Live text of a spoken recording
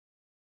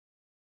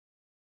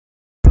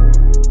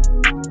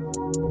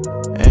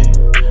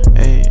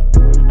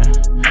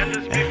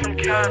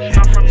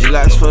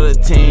G-Locks for the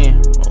team,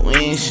 but we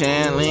ain't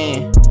sharing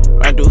lean.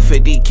 Run through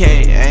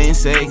 50K, I ain't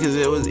say cause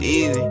it was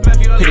easy.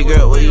 Pretty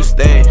girl, where you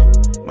stay?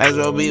 Might as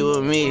well be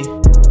with me.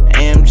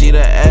 AMG to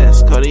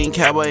S, codeine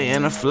cowboy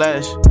in the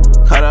flesh.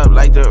 Caught up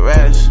like the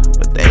rest,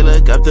 but they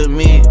look up to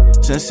me.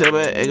 Sincere,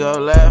 but it go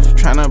left.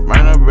 Tryna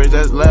burn a bridge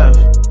that's left.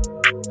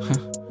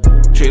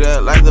 Treat her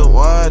like the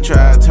one,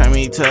 try to turn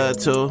me to a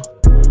two.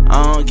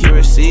 I don't keep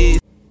receipts.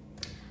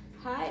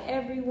 Hi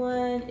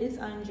everyone, it's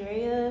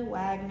Andrea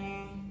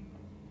Wagner.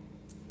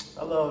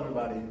 Hello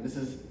everybody, this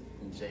is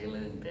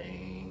Jalen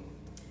Bain.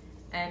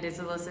 And it's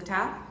Alyssa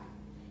Tapp.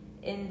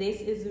 And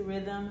this is the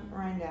Rhythm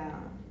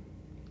Rundown.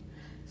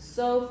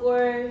 So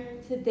for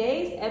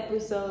today's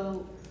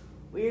episode,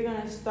 we're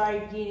going to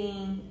start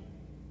getting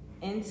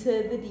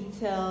into the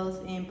details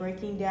and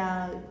breaking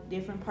down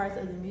different parts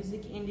of the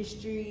music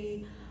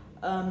industry,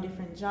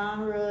 different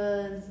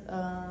genres,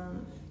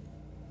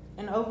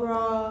 and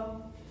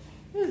overall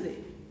music.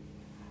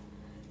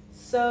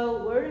 So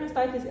what we're going to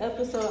start this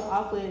episode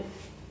off with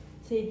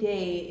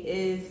today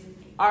is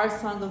our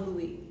song of the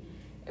week.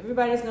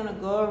 Everybody's going to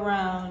go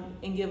around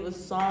and give a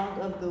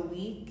song of the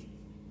week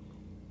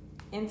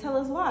and tell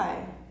us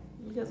why.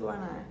 Because why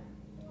not?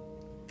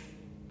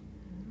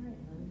 Alright,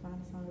 let me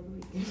find the song of the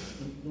week.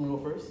 You want to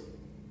go first?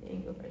 Yeah, you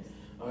can go first.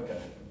 Okay.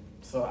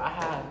 So I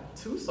have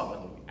two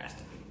songs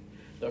actually.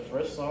 The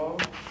first song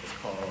is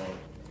called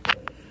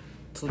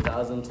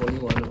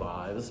 2021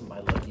 Vibes by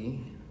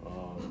Lucky.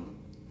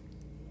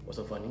 What's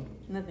so funny?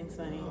 Nothing's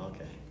funny. Oh,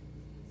 okay.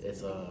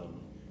 It's a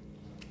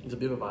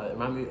bit of a vibe. It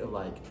reminds me of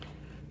like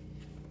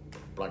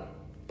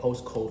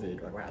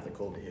post-COVID, like right after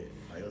COVID hit.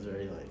 Like it was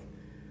very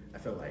I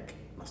felt like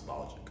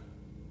nostalgic,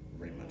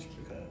 very much,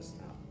 because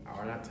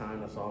around that time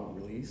that song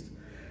released,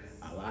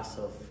 a lot of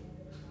stuff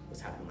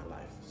was happening in my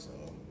life. So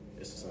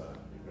it's just a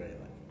very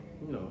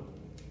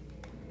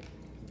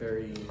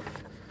very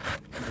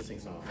interesting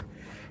song.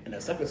 And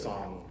the second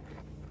song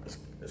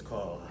is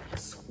called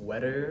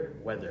Sweater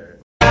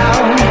Weather.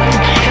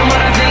 And what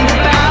I think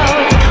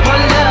about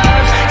one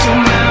love, two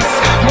mouths,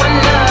 one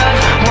love,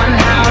 one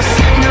house,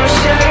 no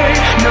shirt,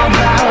 no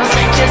blouse,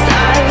 just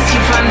us. You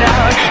find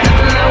out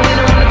nothing that we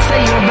don't wanna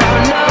tell you about,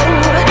 no,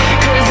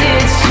 cause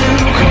it's too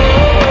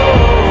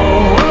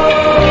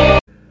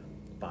cold.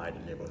 By The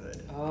Neighborhood.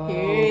 Oh,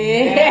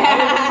 Yeah.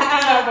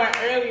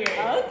 earlier.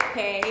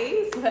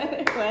 Okay,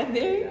 Sweater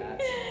Weather.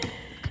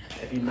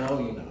 If you know,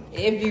 you know.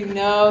 If you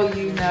know,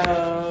 you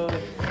know.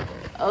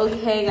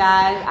 Okay,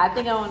 guys, I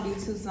think I want to do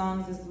two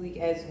songs this week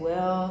as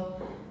well.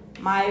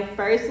 My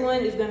first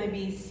one is going to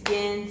be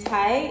Skin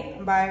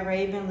Tight by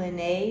Raven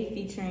Lenae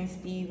featuring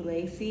Steve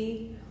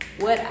Lacy.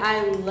 What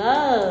I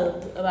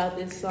love about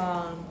this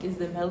song is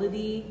the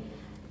melody,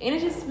 and it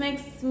just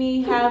makes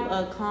me have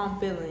a calm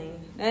feeling.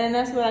 And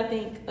that's what I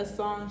think a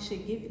song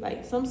should give you.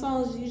 Like, some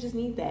songs, you just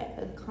need that,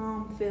 a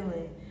calm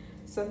feeling.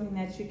 Something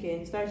that you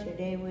can start your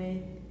day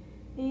with.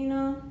 And, you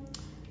know,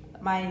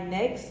 my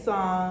next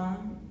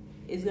song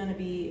is going to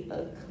be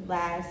a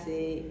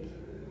classic.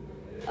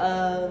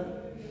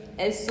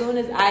 As Soon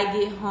as I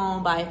Get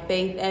Home by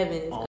Faith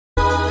Evans.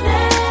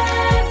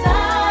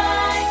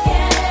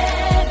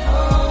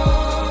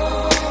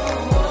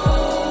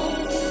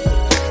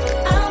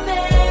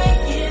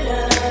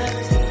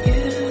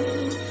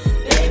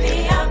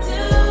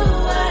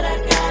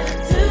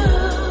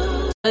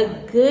 A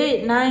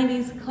good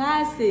 90s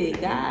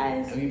classic,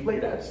 guys. And you play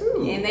that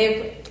too. And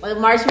they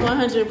March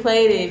 100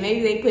 played it.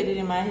 Maybe they put it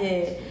in my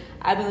head.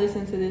 I've been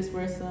listening to this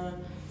for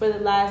the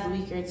last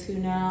week or two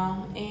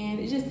now, and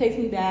it just takes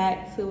me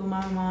back to when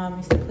my mom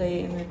used to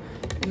play it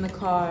in the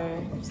car.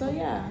 So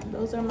yeah,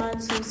 those are my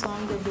two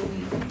songs of the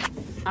week.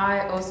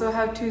 I also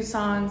have two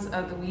songs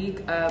of the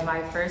week.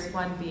 My first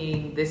one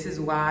being This Is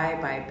Why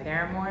by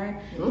Paramore.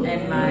 Ooh.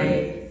 And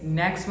my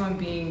next one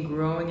being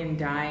Growing and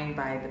Dying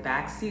by the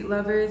Backseat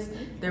Lovers.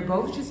 They're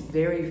both just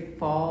very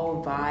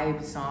fall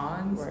vibe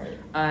songs.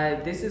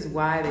 Right. This Is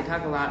Why, they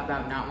talk a lot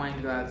about not wanting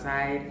to go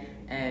outside.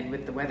 And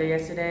with the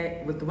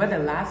weather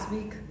last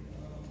week,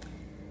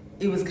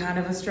 it was kind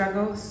of a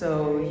struggle.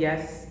 So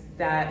yes,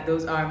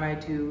 those are my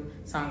two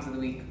songs of the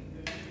week.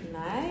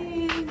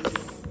 Nice.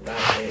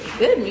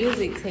 Good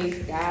music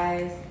taste,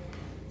 guys.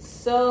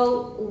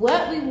 So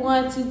what we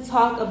want to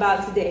talk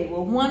about today,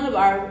 well, one of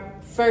our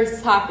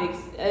first topics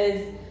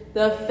is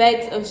the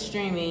effects of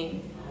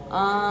streaming,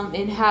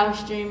 and how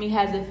streaming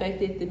has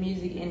affected the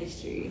music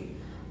industry.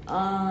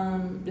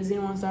 Does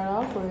anyone start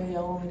off, or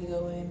y'all want me to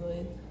go in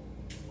with?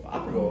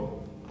 I'll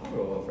go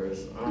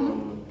first.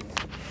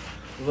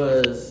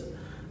 Was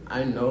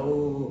I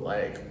know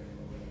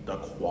the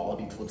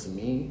quality to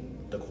me,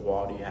 the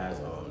quality has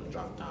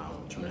dropped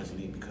down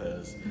tremendously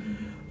because,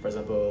 for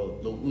example,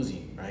 Lil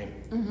Uzi,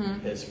 right? Mm-hmm.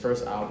 His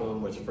first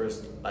album,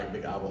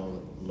 big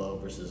album,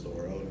 Love versus the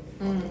World.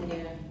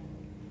 Yeah.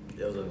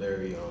 It was a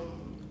very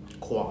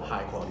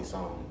high quality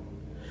song,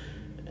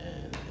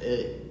 and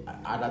it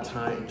at that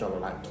time it dropped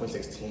in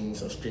 2016,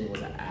 so streaming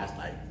wasn't as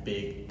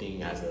big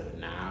thing as it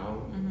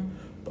now,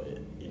 but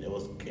it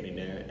was getting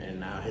there. And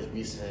now his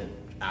recent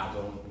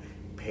album,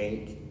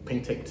 Pink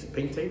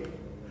Tape,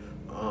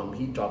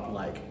 He dropped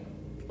like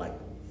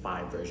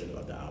 5 versions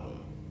of the album.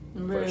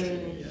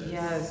 Really?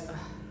 Yes.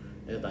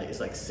 It's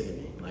like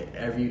sickening. Like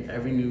every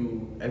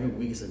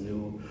week is a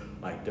new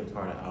like different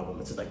part of the album.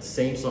 It's just like the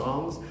same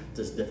songs,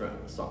 just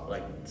different songs.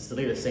 Like it's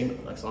the same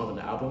like songs on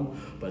the album,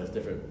 but it's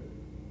different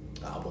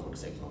albums with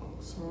the same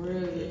songs.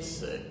 Really? It's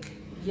sick.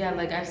 Yeah,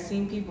 like I've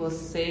seen people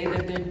say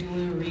that they're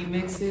doing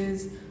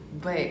remixes,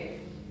 but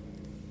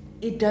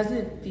it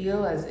doesn't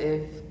feel as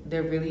if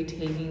they're really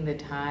taking the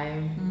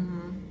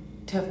time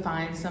to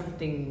find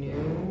something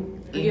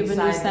new Give a new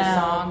inside the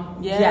sound.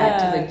 song.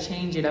 Yeah. To like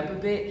change it up a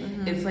bit.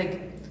 It's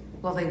like,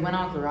 well, they went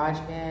on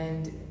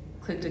GarageBand,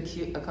 clicked a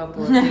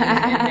couple of things in there,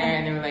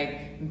 and they were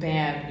like,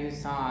 bam, new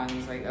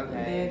songs. Like,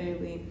 okay.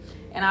 Literally.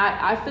 And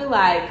I feel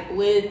like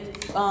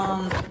with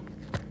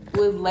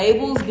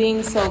labels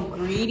being so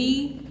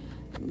greedy,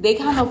 they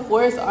kind of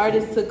force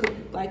artists to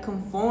like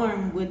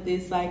conform with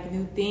this like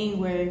new thing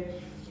where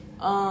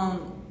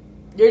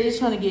they're just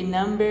trying to get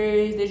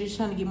numbers, they're just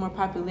trying to get more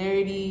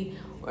popularity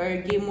or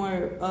get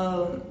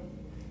more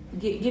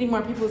getting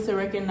more people to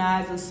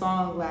recognize a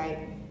song.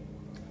 Like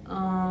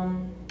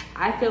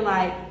I feel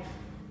like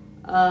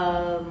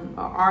an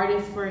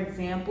artist, for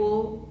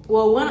example,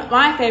 well, one of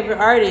my favorite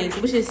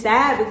artists, which is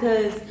sad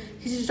because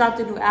he just dropped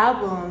a new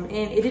album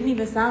and it didn't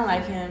even sound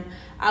like him.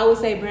 I would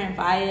say Brent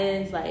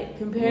Faiyaz, like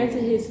compared to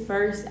his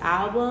first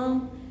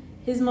album,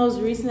 his most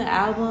recent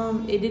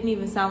album, it didn't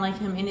even sound like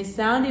him, and it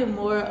sounded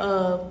more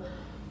of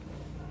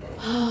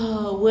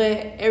what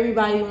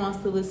everybody wants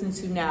to listen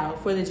to now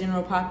for the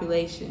general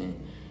population.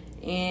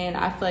 And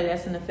I feel like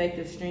that's an effect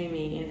of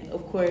streaming. And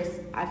of course,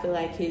 I feel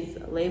like his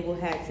label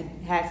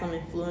had some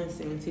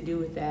influencing to do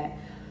with that.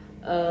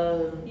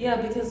 Yeah,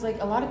 because like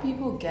a lot of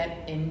people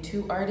get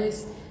into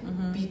artists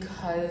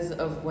because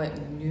of what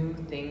new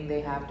thing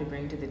they have to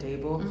bring to the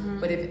table.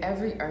 But if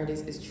every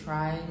artist is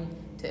trying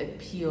to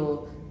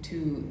appeal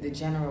to the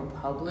general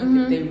public,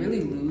 they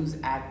really lose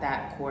at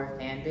that core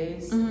fan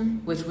base,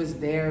 which was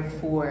there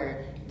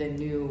for the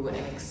new and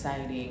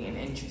exciting and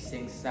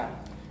interesting stuff.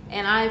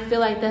 And I feel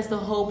like that's the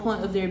whole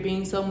point of there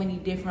being so many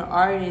different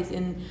artists,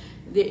 and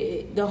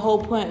the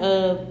whole point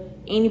of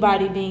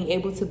anybody being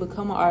able to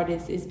become an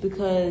artist is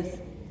because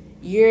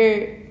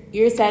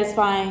you're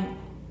satisfying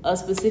a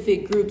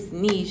specific group's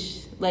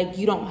niche. Like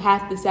you don't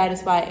have to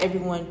satisfy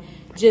everyone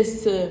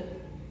just to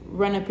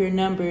run up your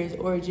numbers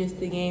or just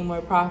to gain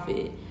more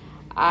profit.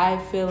 I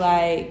feel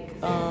like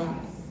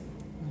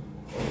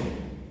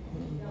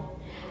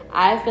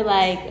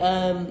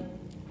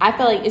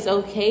it's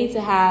okay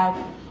to have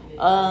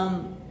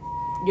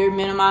your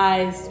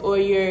minimized or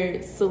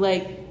your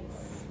select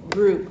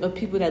group of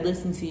people that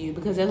listen to you,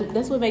 because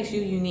that's what makes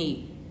you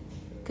unique.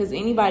 Because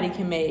anybody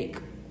can make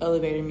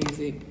elevator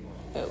music.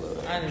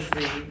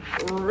 Honestly.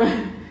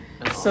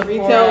 So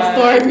retail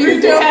store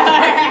music.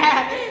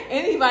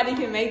 Anybody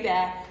can make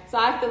that. So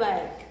I feel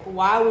like,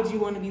 why would you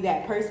want to be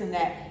that person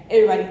that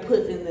everybody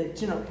puts in the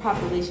general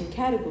population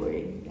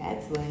category?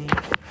 That's lame.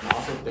 I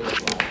also think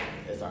like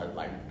it's our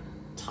like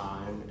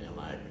time and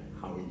like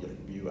how we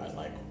view as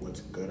like what's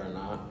good or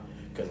not.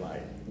 Because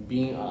like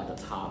being like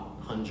the top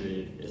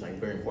 100 is like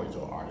very important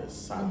to an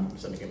artist.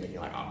 So making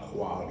like a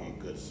quality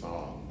good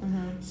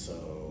song.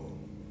 So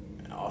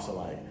and also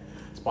like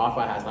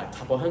Spotify has like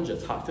top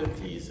 100, top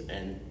 50s,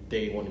 and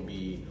they want to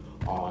be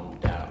on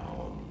that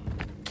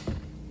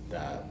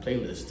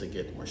playlist to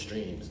get more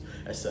streams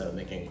instead of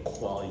making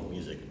quality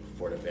music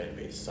for the fan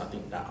base. So I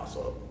think that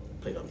also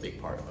played a big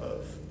part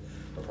of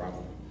the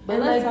problem. But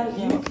like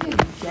you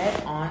could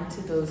get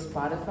onto those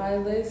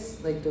Spotify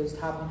lists, like those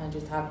top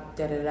 100, top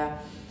da-da-da,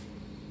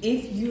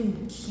 if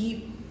you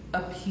keep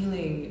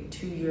appealing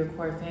to your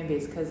core fan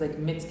base. Because like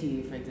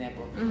Mitski, for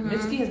example,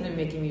 Mitski has been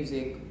making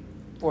music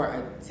for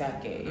a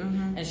decade,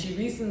 and she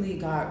recently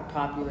got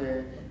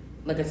popular,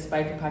 like a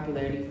spike in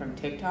popularity from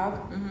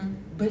TikTok,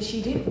 but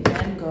she didn't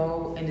then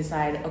go and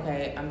decide,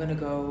 okay, I'm gonna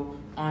go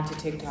onto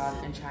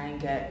TikTok and try and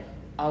get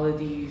all of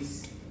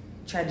these,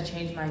 try to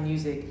change my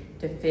music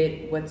to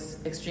fit what's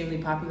extremely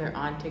popular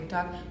on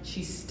TikTok.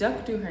 She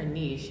stuck to her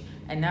niche,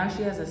 and now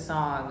she has a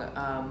song,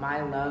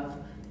 My Love,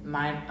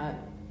 Mine Oh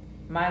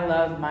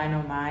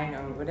Mine,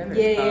 or whatever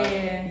it's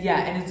called. Yeah,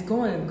 and it's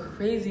going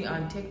crazy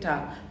on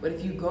TikTok. But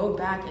if you go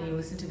back and you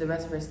listen to the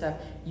rest of her stuff,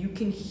 you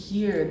can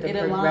hear the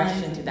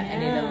progression to that,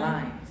 and it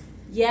aligns.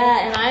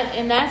 Yeah,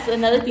 and that's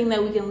another thing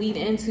that we can lead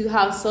into,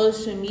 how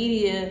social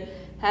media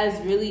has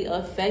really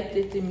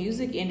affected the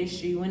music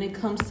industry when it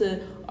comes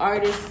to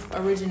artists'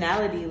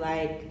 originality.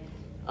 Like,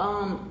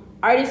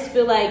 artists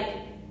feel like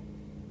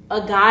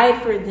a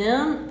guide for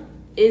them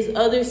is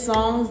other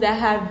songs that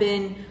has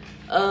been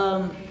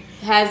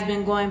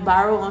going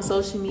viral on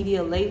social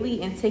media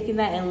lately, and taking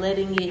that and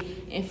letting it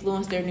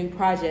influence their new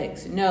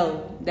projects.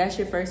 No, that's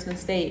your first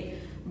mistake,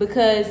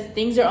 because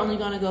things are only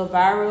going to go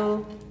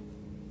viral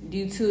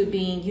due to it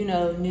being,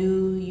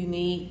 new,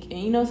 unique,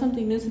 and,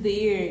 something new to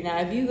the ear. Now,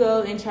 if you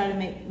go and try to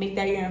make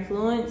that your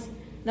influence,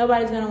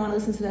 nobody's going to want to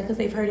listen to that because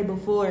they've heard it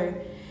before.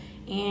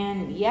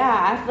 And, yeah,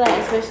 I feel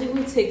like, especially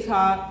with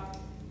TikTok,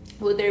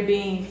 with there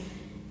being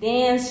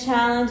dance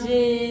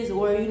challenges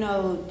or, you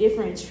know,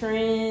 different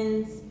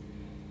trends.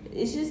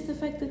 It's just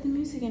affected the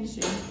music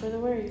industry for the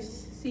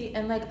worse. See,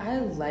 and like I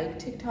like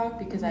TikTok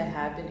because I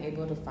have been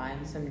able to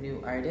find some new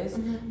artists,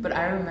 but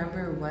I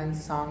remember one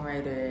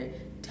songwriter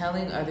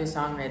telling other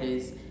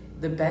songwriters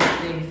the best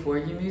thing for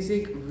your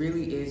music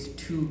really is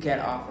to get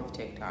off of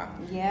TikTok.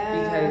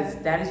 Yeah. Because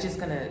that is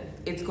just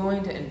it's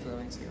going to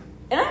influence you.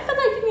 And I feel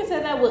like you can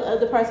say that with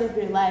other parts of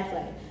your life.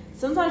 Like,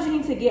 sometimes you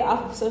need to get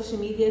off of social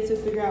media to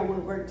figure out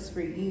what works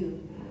for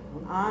you,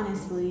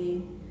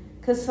 honestly.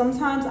 Because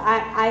sometimes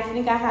I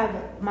think I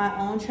have my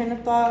own train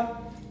of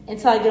thought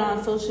until I get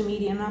on social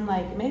media and I'm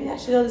like, maybe I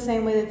should go the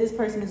same way that this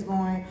person is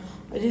going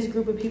or this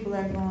group of people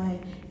are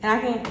going. And I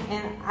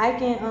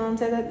can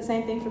say that the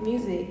same thing for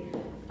music.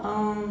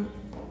 Dang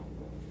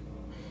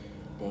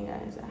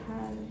guys, I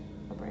had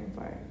a brain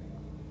fart.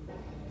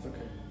 It's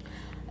okay.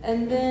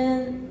 And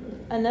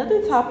then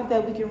another topic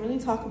that we can really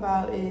talk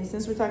about is,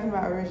 since we're talking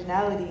about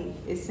originality,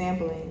 is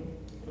sampling.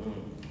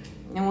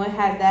 And what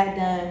has that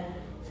done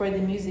for the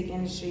music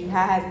industry?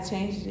 How has it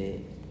changed it?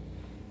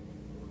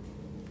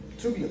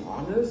 To be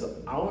honest,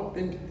 I don't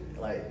think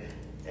like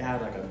it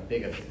had like a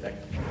big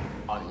effect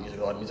on the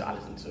music or the music I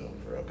listen to.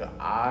 For real, 'cause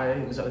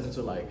music I listen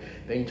to, like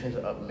they change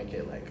it up and make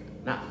it like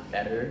not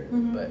better,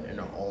 but in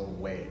their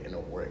own way, and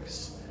it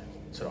works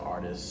to the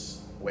artist's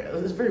way.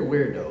 It's very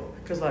weird though,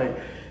 cause like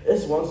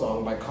it's one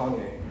song by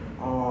Kanye.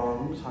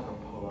 Let me talk and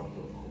pull up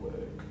real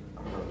quick. I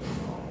heard this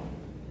song,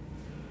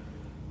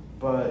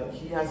 but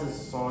he has this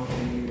song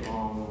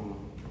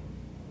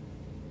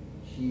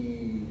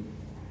he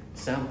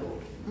sampled.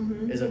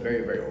 It's a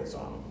very, very old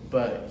song,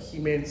 but he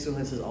made it to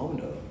his own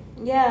though.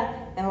 Yeah,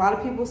 and a lot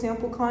of people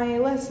sample Kanye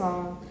West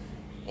songs.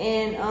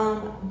 And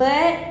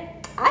but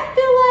I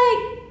feel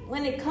like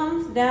when it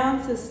comes down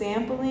to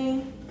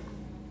sampling,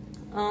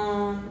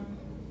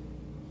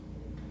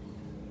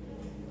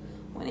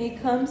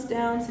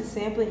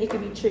 it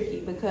can be tricky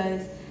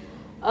because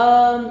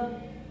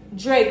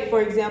Drake,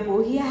 for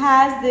example, he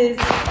has this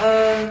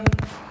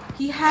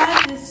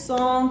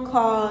song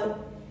called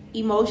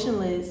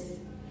Emotionless.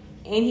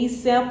 And he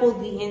sampled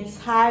the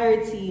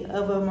entirety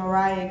of a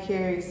Mariah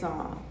Carey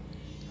song.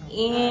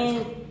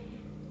 And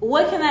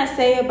what can I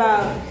say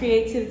about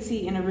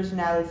creativity and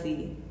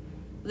originality?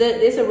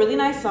 It's a really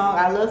nice song.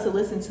 I love to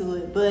listen to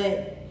it.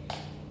 But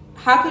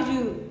how could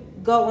you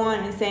go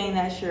on and saying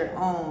that's your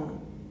own?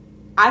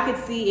 I could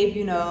see if,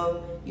 you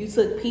know, you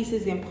took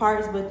pieces and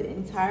parts, but the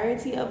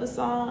entirety of a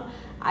song,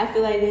 I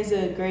feel like there's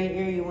a gray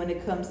area when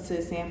it comes to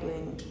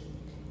sampling.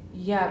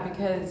 Yeah,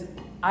 because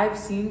I've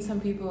seen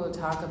some people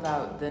talk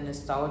about the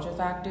nostalgia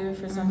factor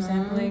for some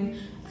sampling,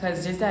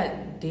 because there's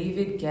that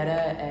David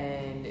Guetta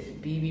and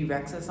BB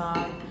Rexa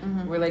song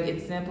where like it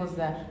samples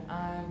that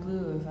I'm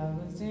blue if I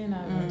was in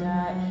I would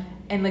die,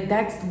 and like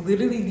that's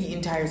literally the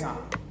entire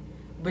song,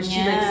 but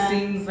she like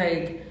sings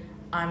like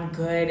I'm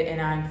good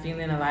and I'm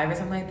feeling alive or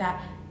something like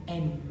that,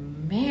 and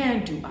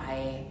man do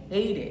I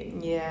hate it.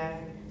 Yeah.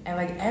 And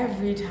like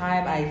every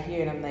time I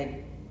hear it I'm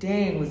like,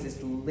 dang, was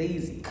this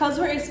lazy? Because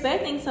we're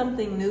expecting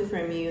something new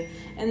from you.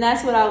 And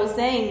that's what I was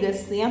saying.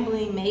 Does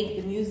sampling make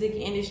the music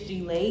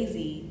industry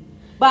lazy?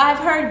 But I've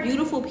heard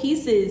beautiful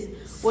pieces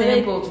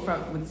sampled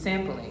with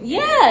sampling.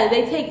 Yeah,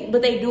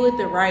 but they do it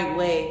the right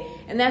way.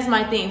 And that's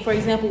my thing. For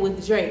example,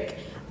 with Drake,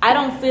 I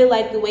don't feel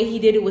like the way he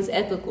did it was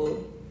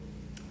ethical.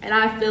 And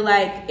I feel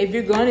like if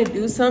you're going to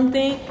do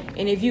something,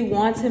 and if you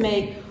want to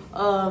make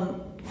a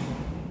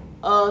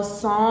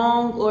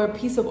song or a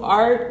piece of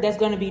art that's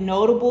going to be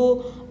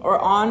notable or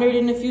honored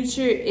in the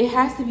future, it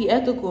has to be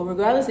ethical,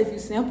 regardless if you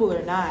sample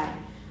or not.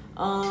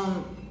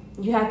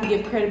 You have to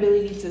give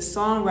credibility to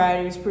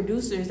songwriters,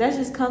 producers. That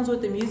just comes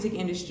with the music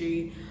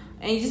industry,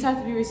 and you just have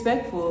to be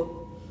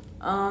respectful.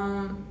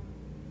 But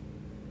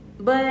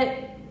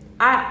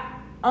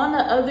on the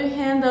other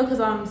hand, though, because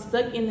I'm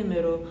stuck in the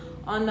middle,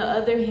 on the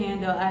other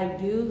hand, though, I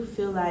do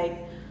feel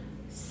like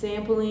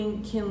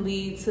sampling can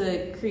lead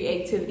to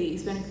creativity,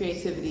 expanded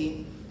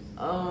creativity.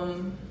 How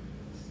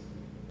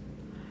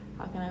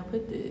can I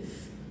put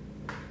this?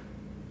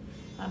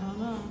 I don't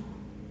know.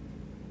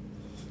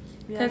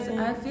 Because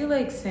I feel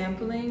like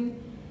sampling,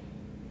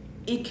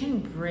 it can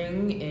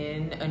bring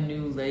in a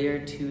new layer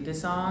to the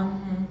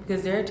song.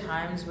 Because there are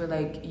times where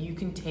like you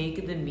can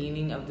take the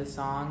meaning of the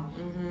song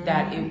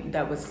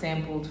that was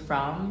sampled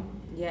from.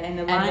 Yeah, and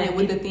align it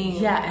with the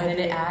theme. Yeah, and then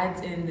it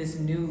adds in this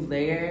new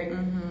layer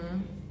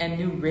and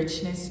new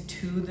richness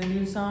to the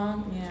new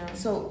song. Yeah.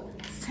 So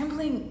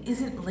sampling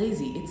isn't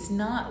lazy. It's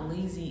not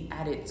lazy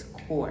at its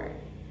core,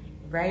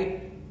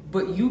 right?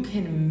 But you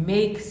can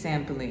make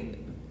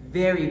sampling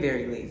very,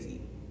 very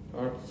lazy.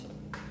 100%.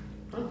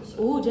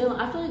 Ooh, Jalen,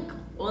 I feel like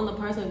on the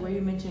parts like where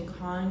you mentioned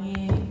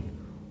Kanye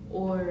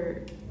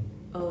or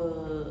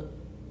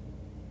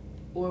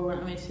when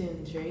I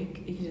mentioned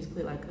Drake, you can just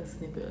put like a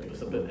snippet of The the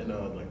snippet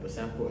and like the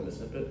sample and the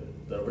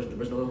snippet, the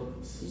original.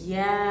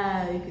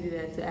 Yeah, you could do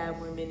that to add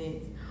more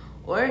minutes.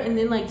 And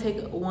then like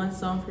take one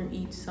song from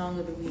each song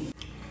of the week.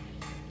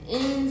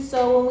 And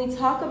so when we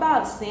talk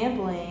about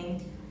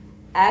sampling,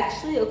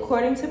 actually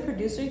according to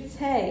Producer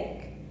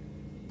Tech,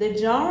 the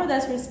genre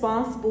that's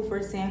responsible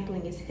for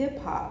sampling is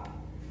hip hop.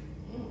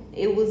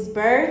 It was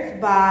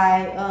birthed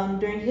by,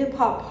 during hip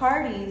hop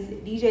parties,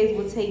 DJs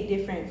would take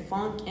different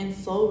funk and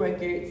soul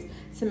records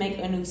to make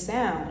a new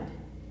sound.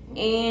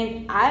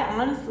 And I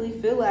honestly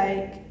feel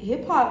like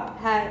hip hop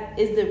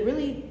is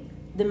really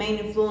the main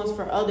influence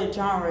for other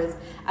genres.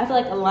 I feel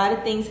like a lot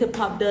of things hip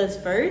hop does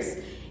first,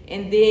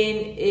 and then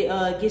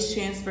it gets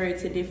transferred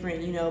to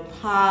different,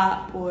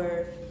 pop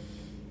or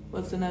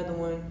what's another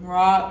one,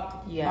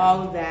 rock,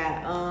 all of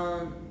that.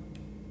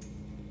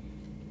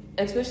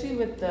 Especially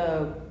with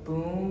the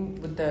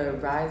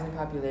rise in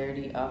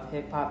popularity of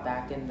hip hop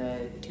back in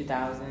the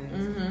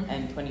 2000s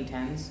and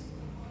 2010s.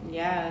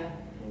 Yeah.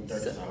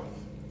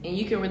 And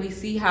you can really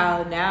see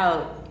how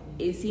now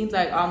it seems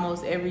like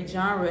almost every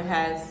genre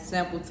has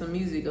sampled some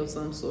music of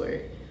some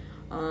sort.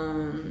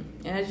 And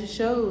it just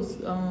shows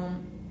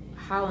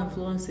how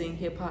influencing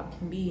hip hop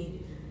can be.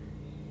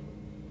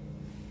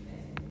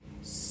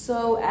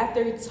 So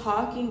after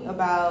talking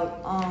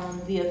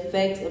about the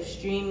effects of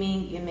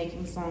streaming and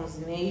making songs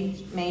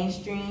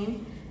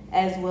mainstream,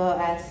 as well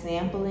as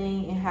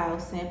sampling, and how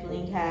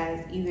sampling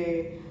has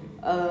either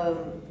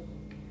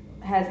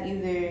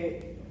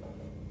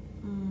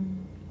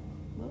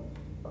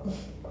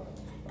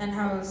and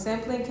how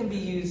sampling can be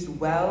used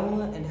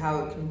well and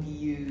how it can be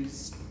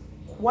used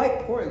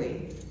quite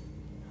poorly.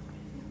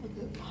 A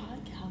good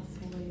podcast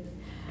voice.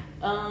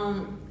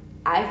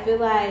 I feel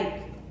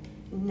like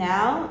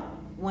now,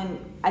 when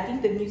I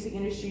think the music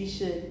industry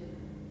should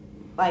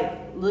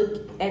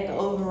look at the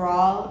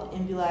overall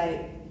and be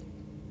like,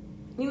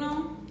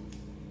 no.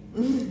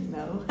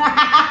 I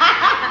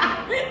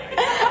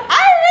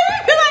really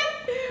feel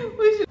like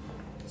we should.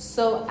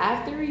 So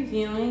after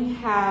reviewing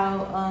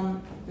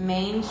how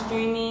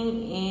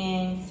mainstreaming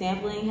and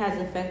sampling has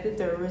affected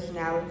the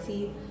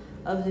originality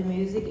of the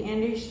music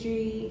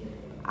industry,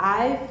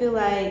 I feel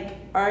like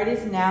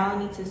artists now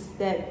need to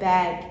step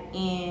back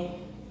and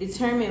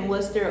determine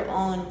what's their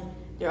own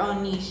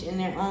niche in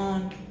their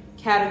own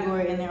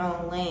category, in their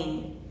own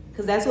lane,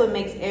 because that's what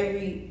makes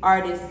every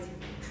artist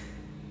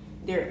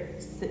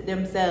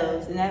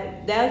themselves, and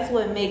that's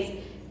what makes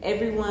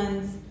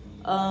everyone's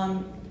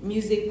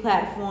music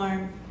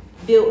platform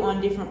built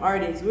on different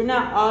artists. We're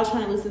not all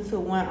trying to listen to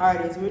one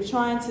artist. We're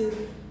trying to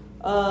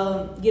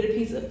get a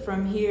piece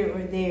from here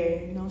or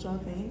there. You know what y'all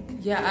think?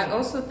 Yeah, I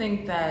also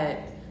think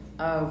that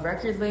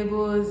record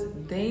labels,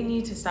 they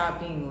need to stop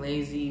being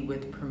lazy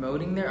with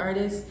promoting their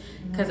artists,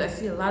 because I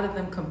see a lot of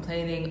them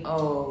complaining,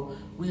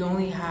 we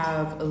only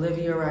have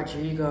Olivia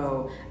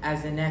Rodrigo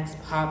as the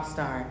next pop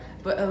star.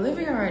 But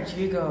Olivia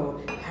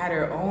Rodrigo had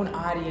her own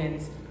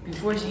audience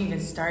before she even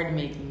started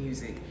making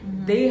music.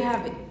 They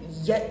have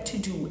yet to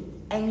do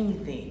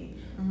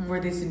anything for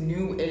this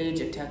new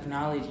age of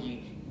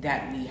technology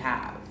that we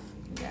have.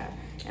 Yeah,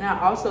 and I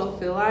also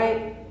feel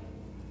like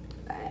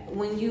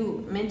when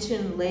you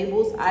mention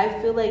labels,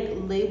 I feel like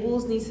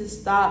labels need to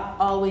stop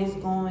always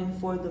going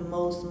for the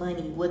most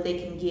money, what they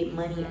can get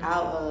money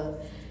out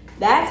of.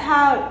 That's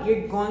how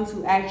you're going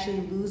to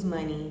actually lose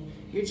money.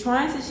 You're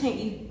trying to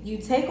change, you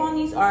take on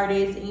these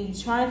artists and you're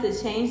trying to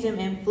change them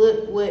and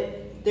flip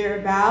what they're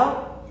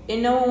about,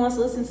 and no one wants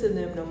to listen to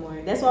them no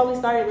more. That's why we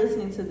started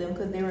listening to them,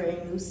 because they were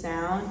a new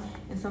sound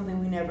and something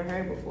we never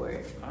heard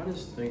before. I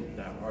just think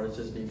that artists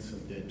just need to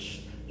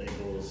ditch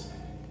labels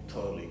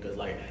totally, because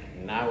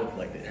now with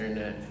the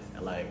internet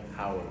and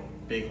how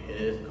big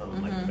it is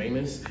become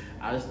famous,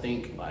 I just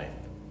think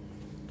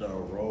the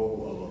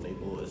role of a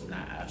label is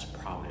not as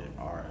prominent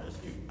or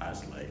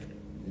as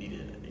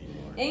needed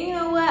anymore. And you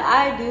know what?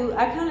 I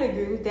kind of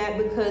agree with that,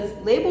 because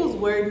labels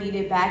were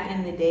needed back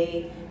in the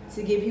day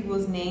to get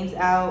people's names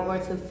out or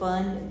to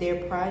fund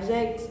their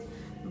projects.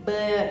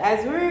 But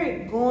as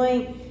we're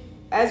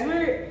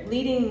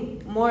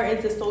leading more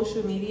into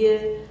social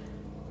media,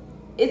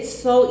 it's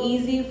so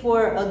easy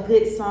for a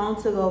good song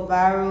to go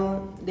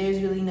viral.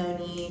 There's really no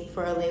need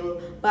for a label.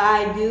 But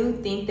I do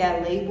think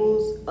that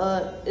labels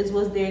is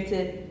what's there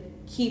to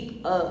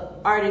keep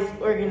artists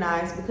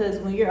organized, because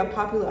when you're a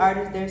popular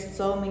artist, there's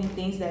so many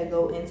things that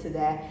go into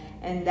that.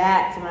 And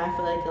that's when I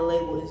feel like a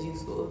label is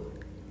useful.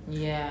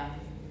 Yeah.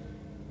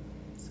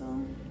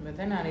 But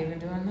they're not even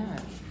doing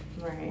that.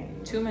 Right.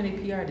 Too many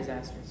PR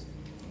disasters.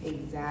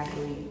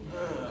 Exactly.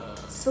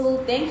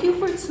 So thank you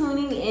for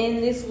tuning in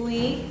this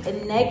week.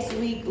 And next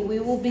week we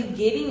will be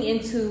getting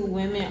into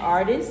women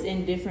artists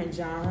in different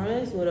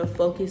genres with a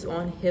focus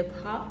on hip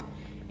hop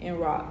and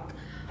rock.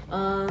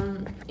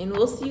 And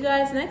we'll see you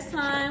guys next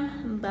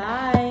time.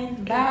 Bye.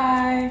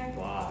 Bye.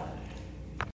 Wow.